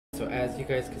so as you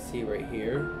guys can see right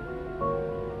here,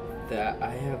 that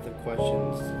I have the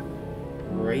questions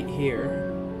right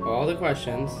here. All the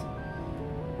questions.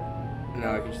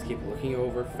 Now I can just keep looking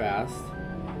over fast.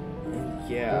 And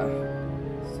yeah,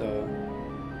 so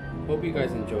hope you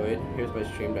guys enjoyed. Here's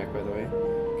my stream deck, by the way.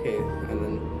 Okay, and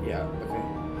then yeah,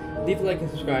 okay. Leave a like and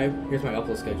subscribe. Here's my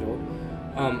upload schedule.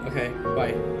 Okay,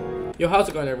 bye. Yo, how's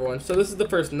it going, everyone? So this is the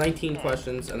first 19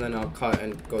 questions, and then I'll cut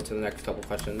and go to the next couple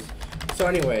questions. So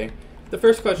anyway, the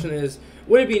first question is,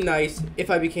 would it be nice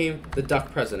if I became the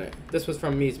duck president? This was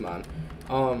from Mizman.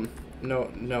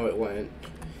 No, it wouldn't.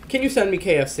 Can you send me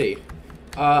KFC?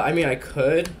 I mean, I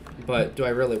could, but do I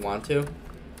really want to?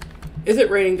 Is it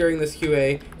raining during this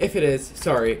QA? If it is,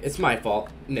 sorry, it's my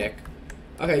fault, Nick.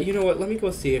 Okay, you know what? Let me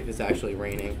go see if it's actually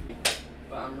raining.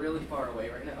 But I'm really far away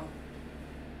right now.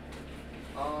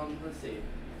 Let's see.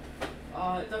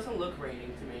 It doesn't look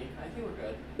raining to me. I think we're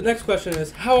good. The next question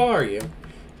is, how are you?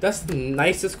 That's the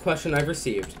nicest question I've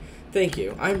received. Thank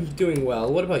you. I'm doing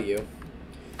well. What about you?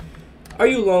 Are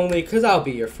you lonely? 'Cause I'll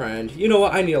be your friend. You know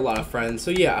what? I need a lot of friends. So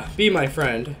yeah, be my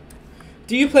friend.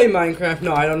 Do you play Minecraft?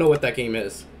 No, I don't know what that game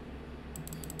is.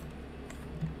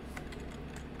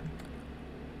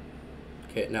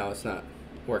 Okay, now it's not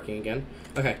working again.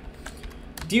 Okay.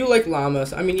 Do you like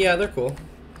llamas? I mean, yeah, they're cool.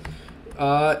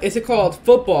 Is it called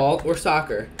football or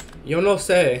soccer? Yo no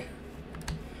sé.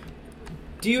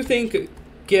 Do you think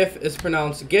GIF is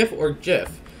pronounced GIF or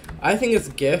GIF? I think it's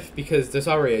GIF because there's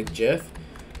already a GIF.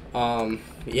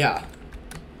 Yeah.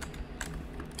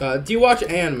 Do you watch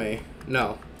anime?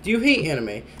 No. Do you hate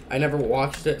anime? I never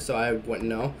watched it, so I wouldn't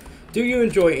know. Do you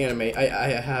enjoy anime?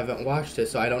 I haven't watched it,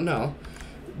 so I don't know.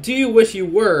 Do you wish you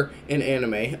were in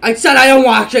anime? I said I don't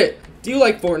watch it! Do you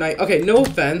like Fortnite? Okay, no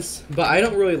offense, but I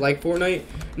don't really like Fortnite.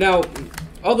 Now,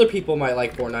 other people might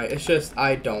like Fortnite. It's just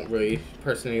I don't really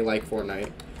personally like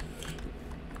Fortnite.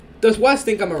 Does Wes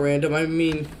think I'm a random? I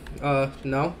mean,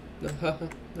 no.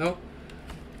 No?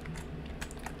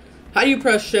 How do you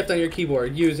press shift on your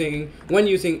keyboard when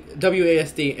using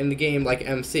WASD in the game like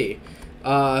MC?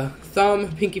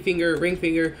 Thumb, pinky finger, ring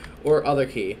finger, or other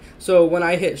key. So when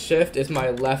I hit shift, it's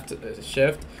my left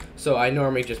shift. So I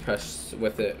normally just press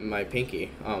with it my pinky.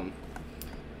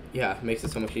 Yeah, makes it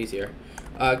so much easier.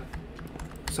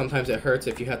 Sometimes it hurts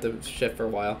if you have to shift for a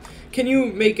while. Can you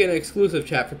make an exclusive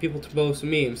chat for people to post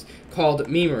memes called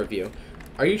Meme Review?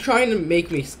 Are you trying to make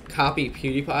me copy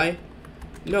PewDiePie?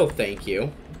 No, thank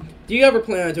you. Do you ever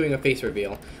plan on doing a face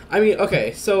reveal? I mean,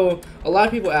 okay, so a lot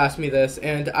of people ask me this,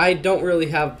 and I don't really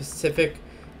have a specific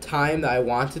time that I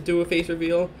want to do a face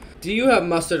reveal. Do you have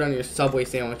mustard on your Subway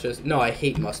sandwiches? No, I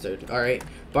hate mustard, alright?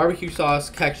 Barbecue sauce,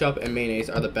 ketchup, and mayonnaise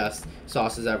are the best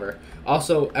sauces ever.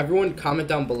 Also, everyone comment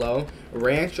down below,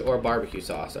 ranch or barbecue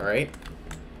sauce, alright?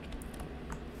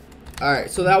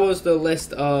 Alright, so that was the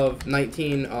list of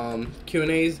 19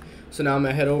 Q&As. So now I'm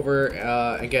going to head over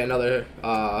and get another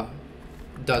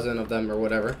dozen of them or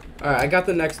whatever. Alright, I got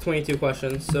the next 22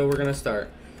 questions, so we're going to start.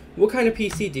 What kind of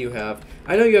PC do you have?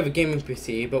 I know you have a gaming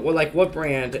PC, but what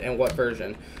brand and what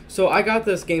version? So I got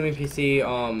this gaming PC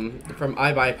from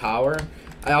iBuyPower.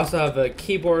 I also have a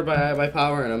keyboard by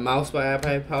iBuyPower and a mouse by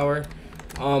iBuyPower.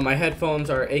 My headphones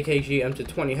are AKG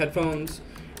M220 headphones,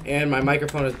 and my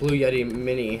microphone is Blue Yeti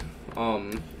Mini.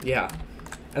 Yeah.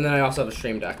 And then I also have a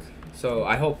stream deck. So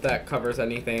I hope that covers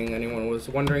anything anyone was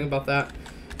wondering about that.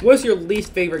 What's your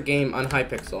least favorite game on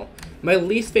Hypixel? My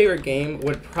least favorite game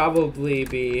would probably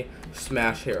be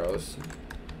Smash Heroes.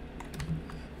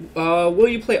 Will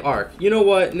you play Ark? You know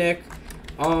what, Nick?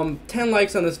 10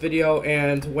 likes on this video,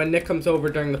 and when Nick comes over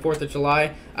during the 4th of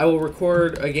July, I will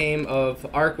record a game of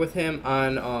Ark with him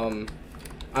on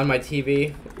my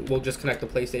TV. We'll just connect the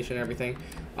PlayStation and everything.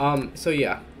 So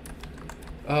yeah.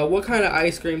 What kind of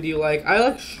ice cream do you like? I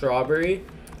like strawberry.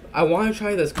 I want to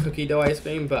try this cookie dough ice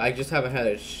cream, but I just haven't had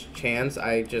a chance.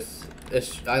 I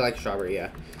like strawberry, yeah.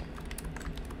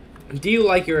 Do you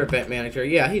like your event manager?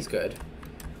 Yeah, he's good.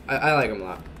 I like him a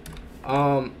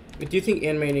lot. Do you think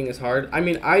animating is hard? I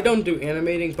mean, I don't do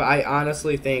animating, but I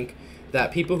honestly think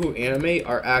that people who animate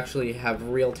actually have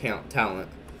real talent.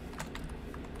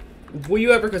 Will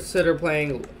you ever consider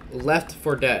playing Left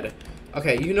 4 Dead?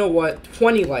 Okay, you know what?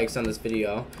 20 likes on this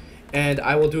video, and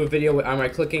I will do a video on my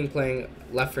playing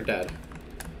Left 4 Dead.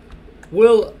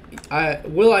 Will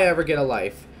I ever get a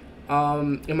life?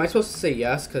 Am I supposed to say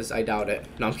yes? Because I doubt it.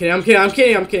 No, I'm kidding,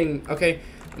 okay? I'm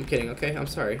kidding, okay? I'm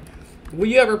sorry. Will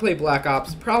you ever play Black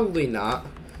Ops? Probably not.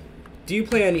 Do you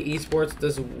play any esports?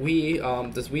 Does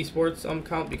Wii Sports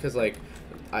count? Because, like,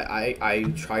 I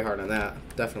try hard on that,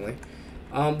 definitely.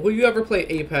 Will you ever play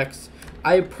Apex?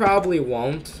 I probably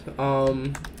won't. I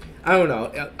don't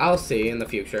know. I'll see in the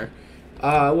future.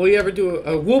 Will you ever do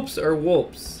a whoops or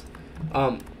whoops?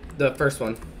 The first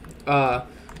one.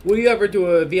 Will you ever do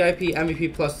a VIP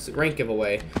MVP plus rank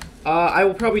giveaway? I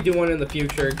will probably do one in the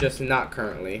future, just not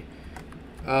currently.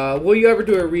 Will you ever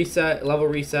do a level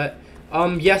reset?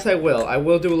 Yes, I will. I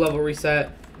will do a level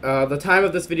reset. The time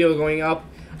of this video going up,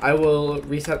 I will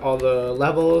reset all the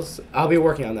levels. I'll be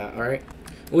working on that, alright?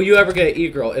 Will you ever get an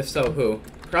e-girl? If so, who?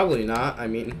 Probably not. I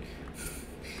mean,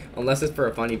 unless it's for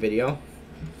a funny video.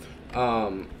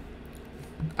 I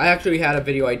actually had a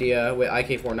video idea with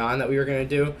IK4Non that we were going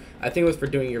to do. I think it was for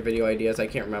doing your video ideas. I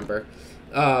can't remember.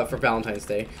 For Valentine's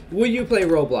Day. Will you play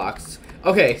Roblox?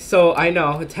 Okay, so I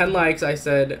know, 10 likes I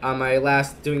said on my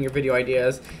last doing your video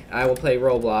ideas, and I will play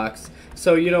Roblox.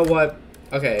 So you know what?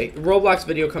 Okay, Roblox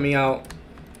video coming out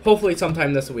hopefully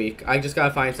sometime this week. I just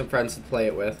gotta find some friends to play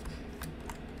it with.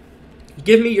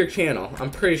 Give me your channel.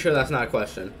 I'm pretty sure that's not a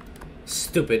question.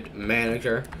 Stupid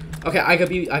manager. Okay, I could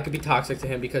be toxic to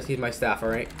him because he's my staff,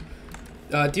 alright?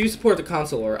 Do you support the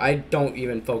counselor? I don't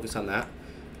even focus on that.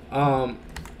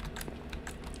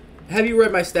 Have you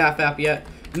read my staff app yet?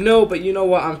 No, but you know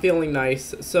what? I'm feeling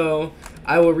nice, so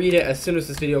I will read it as soon as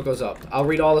this video goes up. I'll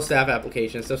read all the staff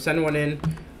applications, so send one in.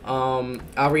 I'll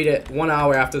read it 1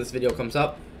 hour after this video comes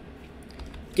up.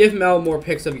 Give Mel more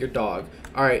pics of your dog.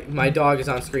 Alright, my dog is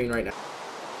on screen right now.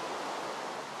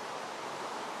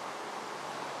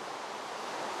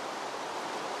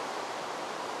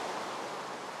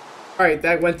 Alright,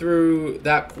 that went through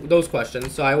those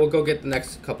questions, so I will go get the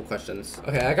next couple questions.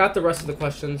 Okay, I got the rest of the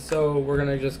questions, so we're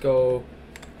gonna just go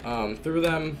through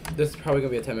them. This is probably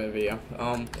gonna be a 10-minute video.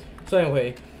 So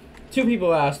anyway, 2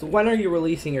 people asked, when are you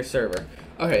releasing your server?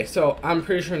 Okay, so I'm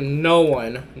pretty sure no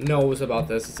one knows about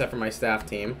this except for my staff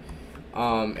team.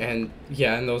 And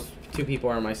yeah, and those 2 people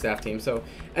are on my staff team. So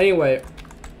anyway,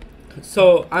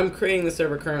 so I'm creating the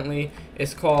server currently.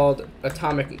 It's called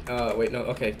Atomic. Wait, no.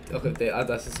 Okay.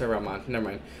 That's the server I'm on. Never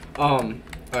mind. All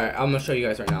right. I'm gonna show you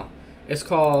guys right now. It's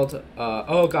called.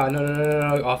 Oh God.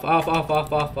 No. Off.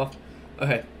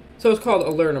 Okay. So it's called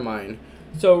Alertamine.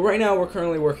 So right now we're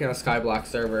currently working on a Skyblock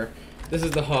server. This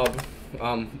is the hub.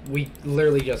 We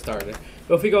literally just started.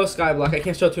 But if we go to Skyblock, I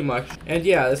can't show too much. And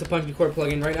yeah, it's a Pumpkin Core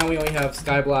plugin. Right now we only have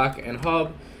Skyblock and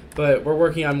Hub, but we're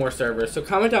working on more servers. So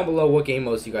comment down below what game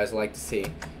modes you guys would like to see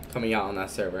coming out on that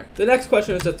server. The next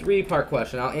question is a 3-part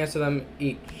question. I'll answer them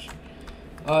each.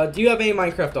 Do you have any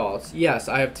Minecraft dolls? Yes,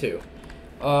 I have 2.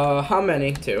 How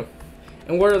many? 2.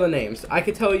 And what are the names? I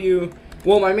could tell you.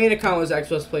 Well, my main account is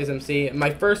XWestPlaysMC. My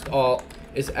first alt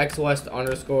is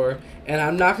XWest_, and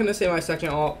I'm not gonna say my second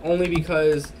alt only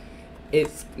because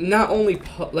it's not only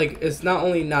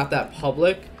not that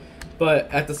public,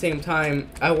 but at the same time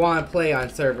I want to play on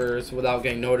servers without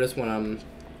getting noticed when I'm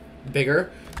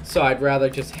bigger. So I'd rather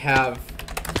just have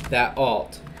that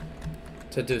alt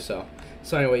to do so.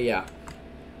 So anyway, yeah.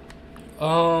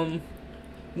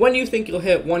 When do you think you'll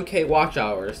hit 1K watch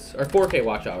hours or 4K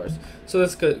watch hours? So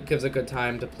this gives a good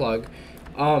time to plug.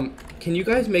 Can you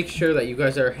guys make sure that you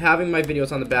guys are having my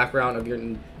videos on the background of your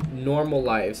normal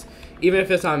lives, even if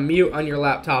it's on mute on your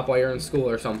laptop while you're in school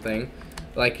or something?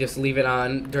 Like, just leave it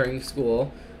on during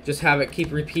school. Just have it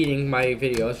keep repeating my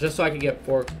videos, just so I can get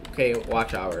 4K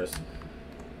watch hours.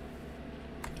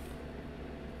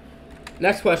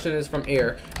 Next question is from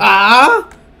Air. I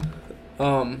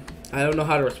don't know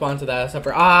how to respond to that except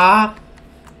for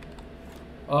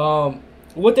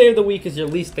what day of the week is your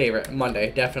least favorite?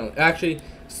 Monday, definitely. Actually,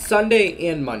 Sunday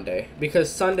and Monday, because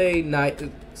Sunday night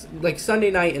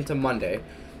into Monday,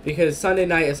 because Sunday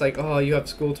night is like, oh, you have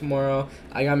school tomorrow.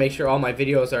 I gotta make sure all my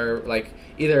videos are like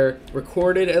either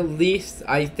recorded at least.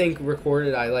 I think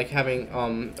recorded. I like having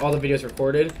all the videos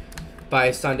recorded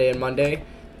by Sunday and Monday,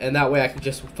 and that way I can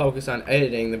just focus on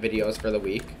editing the videos for the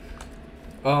week.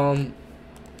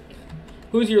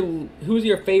 Who's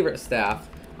your favorite staff?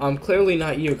 Clearly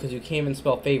not you, because you can't even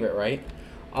spell favorite, right?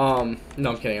 No,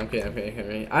 I'm kidding.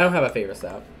 I don't have a favorite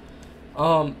staff.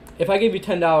 If I gave you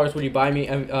 $10, would you buy me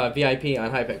VIP on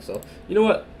Hypixel? You know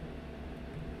what?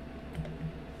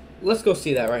 Let's go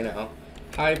see that right now.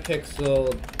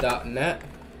 Hypixel.net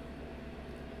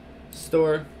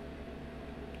store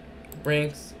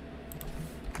ranks.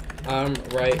 I'm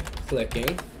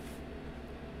right-clicking.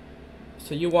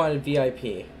 So you wanted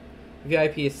VIP.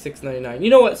 VIP is $6.99. You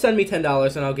know what? Send me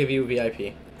 $10 and I'll give you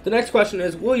VIP. The next question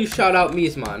is, will you shout out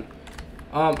Miesman?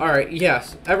 Alright,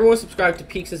 yes. Everyone subscribe to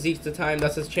Peaks of Zeeks the Time.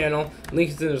 That's his channel.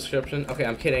 Link is in the description. Okay,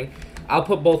 I'm kidding. I'll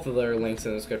put both of their links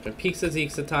in the description. Peaks of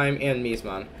Zeeks the Time and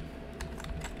Miesman.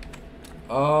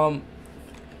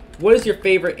 What is your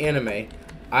favorite anime?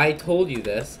 I told you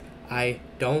this. I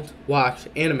don't watch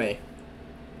anime.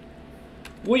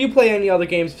 Will you play any other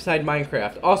games besides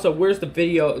Minecraft? Also, where's the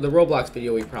video, the Roblox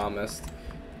video we promised?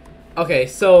 Okay,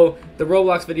 so the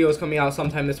Roblox video is coming out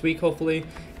sometime this week, hopefully,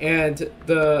 and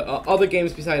the other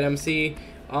games beside MC,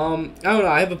 I don't know,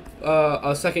 I have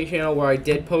a second channel where I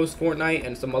did post Fortnite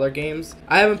and some other games.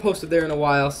 I haven't posted there in a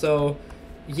while, so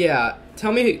yeah,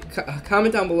 tell me,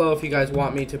 comment down below if you guys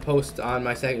want me to post on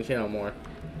my second channel more.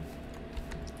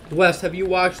 Wes, have you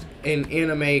watched an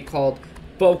anime called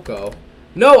Boko?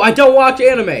 No, I don't watch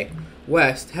anime!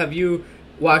 West, have you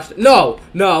watched? No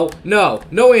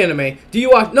anime. Do you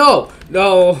watch? No.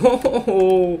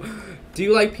 Do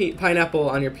you like pineapple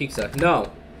on your pizza?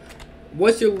 No.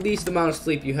 What's your least amount of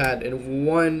sleep you had in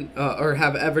one, or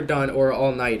have ever done, or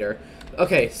all-nighter?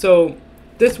 Okay, so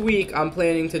this week I'm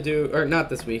planning to do, or not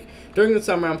this week, during the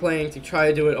summer I'm planning to try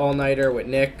to do it all-nighter with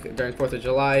Nick during 4th of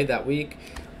July that week.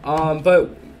 But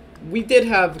we did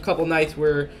have a couple nights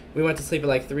where we went to sleep at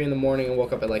like 3 in the morning and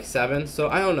woke up at like 7. So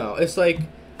I don't know. It's like,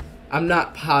 I'm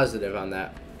not positive on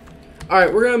that.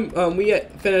 Alright, we're gonna, we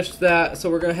finished that, so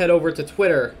we're gonna head over to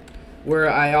Twitter, where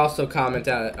I also commented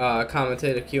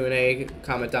a Q&A,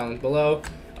 comment down below.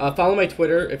 Follow my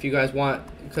Twitter if you guys want,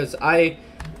 because I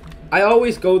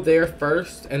always go there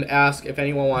first and ask if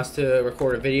anyone wants to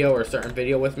record a video or a certain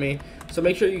video with me. So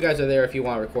make sure you guys are there if you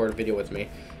want to record a video with me.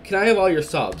 Can I have all your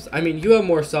subs? I mean, you have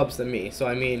more subs than me, so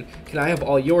I mean, can I have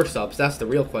all your subs? That's the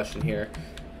real question here.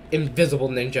 Invisible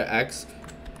Ninja X.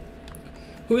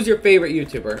 Who's your favorite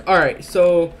YouTuber? Alright,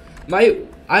 so I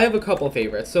have a couple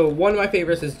favorites. So one of my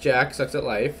favorites is Jack Sucks at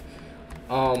Life.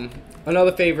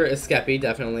 Another favorite is Skeppy,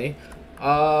 definitely.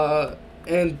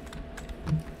 And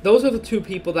those are the two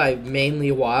people that I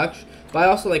mainly watch. But I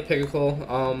also like Pickle,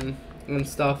 and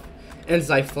stuff. And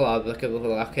Zyphlog.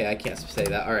 Okay, I can't say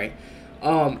that. Alright.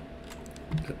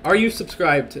 Are you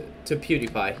subscribed to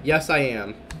PewDiePie? Yes, I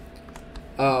am.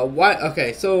 Why?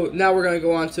 Okay, so now we're gonna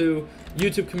go on to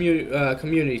YouTube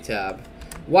community tab.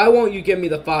 Why won't you give me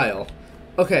the file?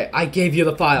 Okay, I gave you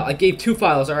the file. I gave 2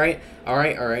 files, alright?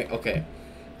 Alright, okay.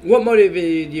 What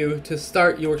motivated you to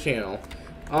start your channel?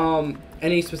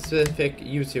 Any specific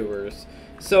YouTubers?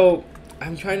 So,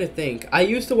 I'm trying to think. I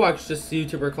used to watch this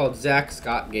YouTuber called Zach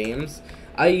Scott Games.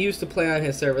 I used to play on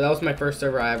his server. That was my first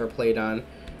server I ever played on.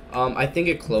 I think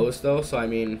it closed though, so I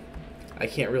mean, I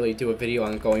can't really do a video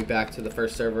on going back to the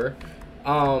first server.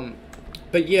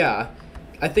 But yeah,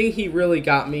 I think he really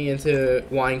got me into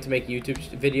wanting to make YouTube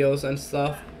videos and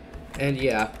stuff. And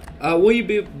yeah, will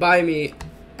you buy me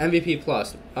MVP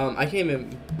Plus? I can't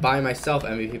even buy myself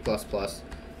MVP Plus Plus.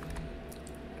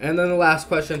 And then the last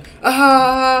question.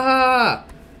 I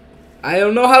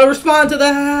don't know how to respond to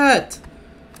that.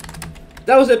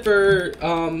 That was it for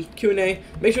Q&A.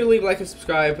 Make sure to leave a like and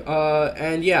subscribe.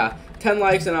 And yeah, 10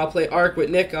 likes and I'll play Ark with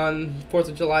Nick on 4th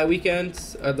of July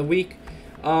weekends, the week.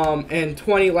 And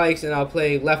 20 likes and I'll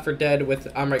play Left 4 Dead with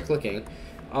I'm Right Clicking.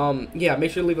 Yeah,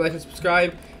 make sure to leave a like and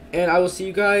subscribe. And I will see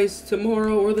you guys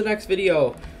tomorrow or the next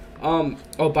video.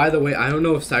 Oh, by the way, I don't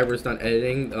know if Cyber's done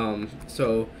editing.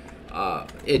 So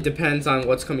it depends on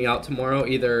what's coming out tomorrow.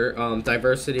 Either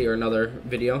Diversity or another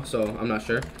video. So I'm not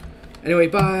sure. Anyway,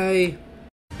 bye.